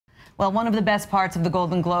Well, one of the best parts of the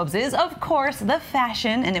Golden Globes is, of course, the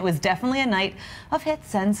fashion, and it was definitely a night of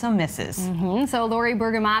hits and some misses. So Lori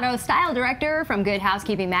Bergamotto, style director from Good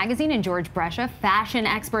Housekeeping magazine, and George Brescia, fashion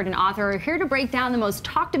expert and author, are here to break down the most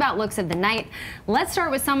talked about looks of the night. Let's start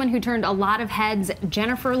with someone who turned a lot of heads,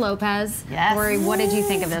 Jennifer Lopez. Yes. Lori, what did you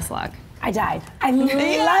think of this look? I died. I loved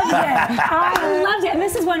it. I loved it. And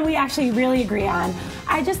this is one we actually really agree on.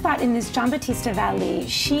 I just thought in this Giambattista Valli,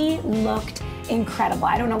 she looked incredible.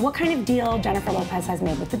 I don't know what kind of deal Jennifer Lopez has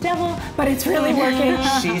made with the devil, but it's really working.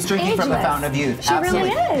 She's drinking from the fountain of youth. She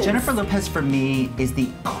Absolutely. really is. Jennifer Lopez, for me, is the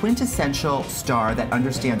quintessential star that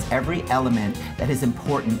understands every element that is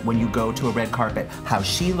important when you go to a red carpet. How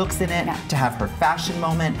she looks in it, to have her fashion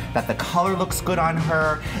moment, that the color looks good on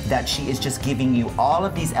her, that she is just giving you all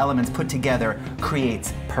of these elements put together,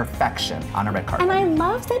 creates perfection on a red carpet. And I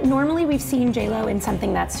love that normally we've seen J-Lo in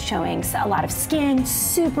something that's showing a lot of skin,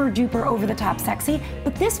 super duper over the top sexy,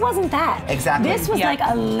 but this wasn't that. Exactly. This was like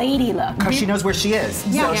a lady look. Because she knows where she is.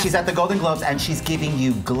 So she's at the Golden Globes and she's giving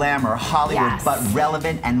you glamour, Hollywood, but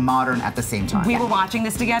relevant and modern at the same time. We were watching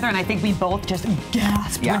this together, and I think we both just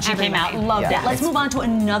gasped when she came out. Loved it. Let's move on to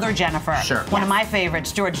another Jennifer. Sure. One of my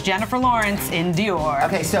favorites, Jennifer Lawrence in Dior.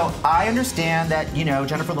 Okay, so I understand that, you know,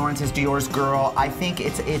 Jennifer Lawrence is Dior's girl. I think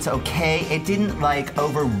it's okay. It didn't like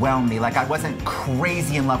overwhelm me. Like, I wasn't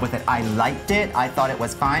crazy in love with it. I liked it. I thought it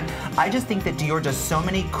was fine. I just think that Dior does so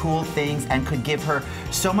many cool things and could give her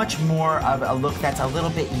so much more of a look that's a little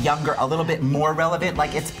bit younger, a little bit more relevant.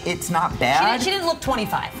 Like, it's not bad. She didn't look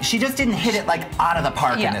 25. She just didn't hit it like out of the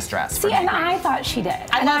park in this dress. See, and I thought she did.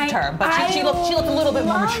 I loved her, but she looked a little bit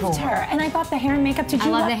more mature. I loved her, and I thought the hair and makeup. Did you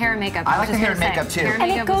love the hair and makeup? I like the hair and makeup too.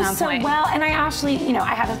 And it goes so well. And I actually, you know,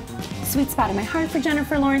 I have a sweet spot in my heart for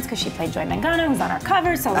Jennifer Lawrence because she played Joy Mangano, who's on our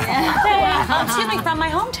cover. So excuse me, from my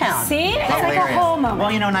hometown. See, it's like a whole moment.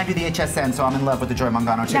 Well, you know, and I do the HSN, so I'm in love with the Joy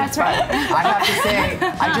Mangano too. That's right. But I have to say,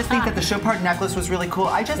 I just think that the show part necklace was really cool.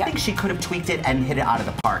 I just think she could have tweaked it and hit it out of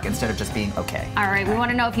the park instead of just being okay. All right, we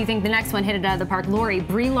want to know if you think the next one hit it out of the park. Lori,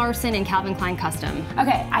 Brie Larson and Calvin Klein Custom.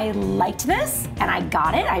 Okay, I liked this, and I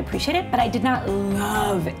got it, I appreciate it, but I did not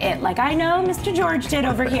love it like I know Mr. George did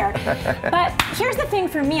over here. But here's the thing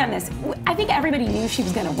for me on this. I think everybody knew she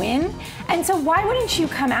was gonna win, and so why wouldn't you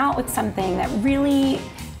come out with something that really,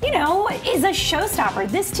 you know, is a showstopper?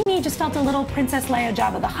 This to me just felt a little Princess Leia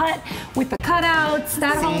Jabba the Hutt with the cutouts,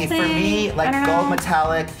 that whole thing. For me, like gold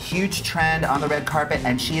metallic, huge trend on the red carpet,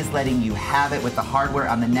 and she is letting you have it with the hardware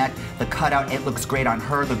on the neck, the cutout, it looks great on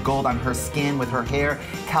her, the gold on her skin with her hair.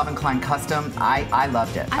 Calvin Klein Custom, I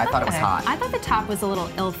loved it. I thought it was hot. I thought the top was a little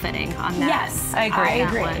ill-fitting on that. Yes, I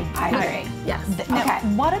agree. I agree. Yes. Okay.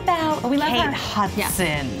 What about Kate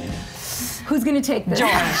Hudson? Who's going to take this?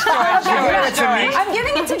 George. I'm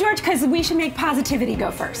giving it to George because we should make positivity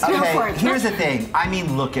go first. Okay, go for it. Here's the thing. I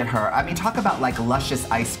mean, look at her. I mean, talk about like luscious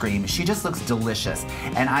ice cream. She just looks delicious.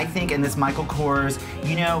 And I think in this Michael Kors,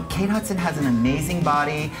 you know, Kate Hudson has an amazing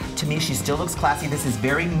body. To me, she still looks classy. This is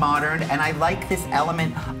very modern, and I like this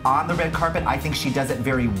element on the red carpet. I think she does it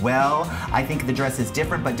very well. I think the dress is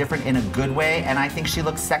different, but different in a good way, and I think she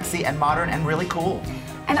looks sexy and modern and really cool.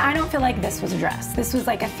 And I don't feel like this was a dress. This was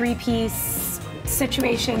like a three-piece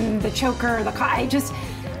situation, the choker,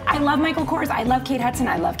 I love Michael Kors, I love Kate Hudson,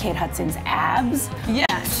 I love Kate Hudson's abs.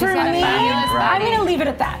 Yes. For me, I'm gonna leave it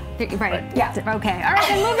at that. Right. Yeah. Okay. All right,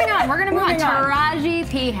 then moving on. We're gonna move on. Taraji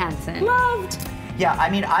P. Henson. Loved. Yeah, I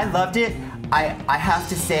mean, I loved it. I have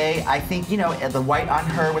to say, I think, you know, the white on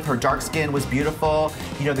her with her dark skin was beautiful.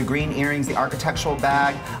 You know, the green earrings, the architectural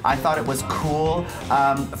bag, I thought it was cool.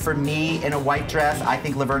 For me, in a white dress, I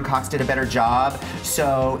think Laverne Cox did a better job.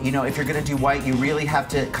 So, you know, if you're gonna do white, you really have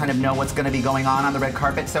to kind of know what's gonna be going on the red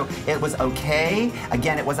carpet. So it was okay.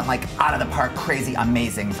 Again, it wasn't like out of the park, crazy,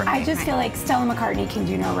 amazing for me. I just feel like Stella McCartney can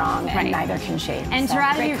do no wrong, and neither can she. And so,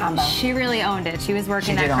 Taraji, she really owned it. She was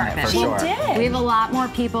working that carpet. She did. We have a lot more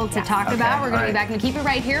people to talk about. We're going to be back and keep it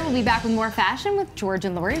right here. We'll be back with more fashion with George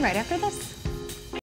and Lori right after this.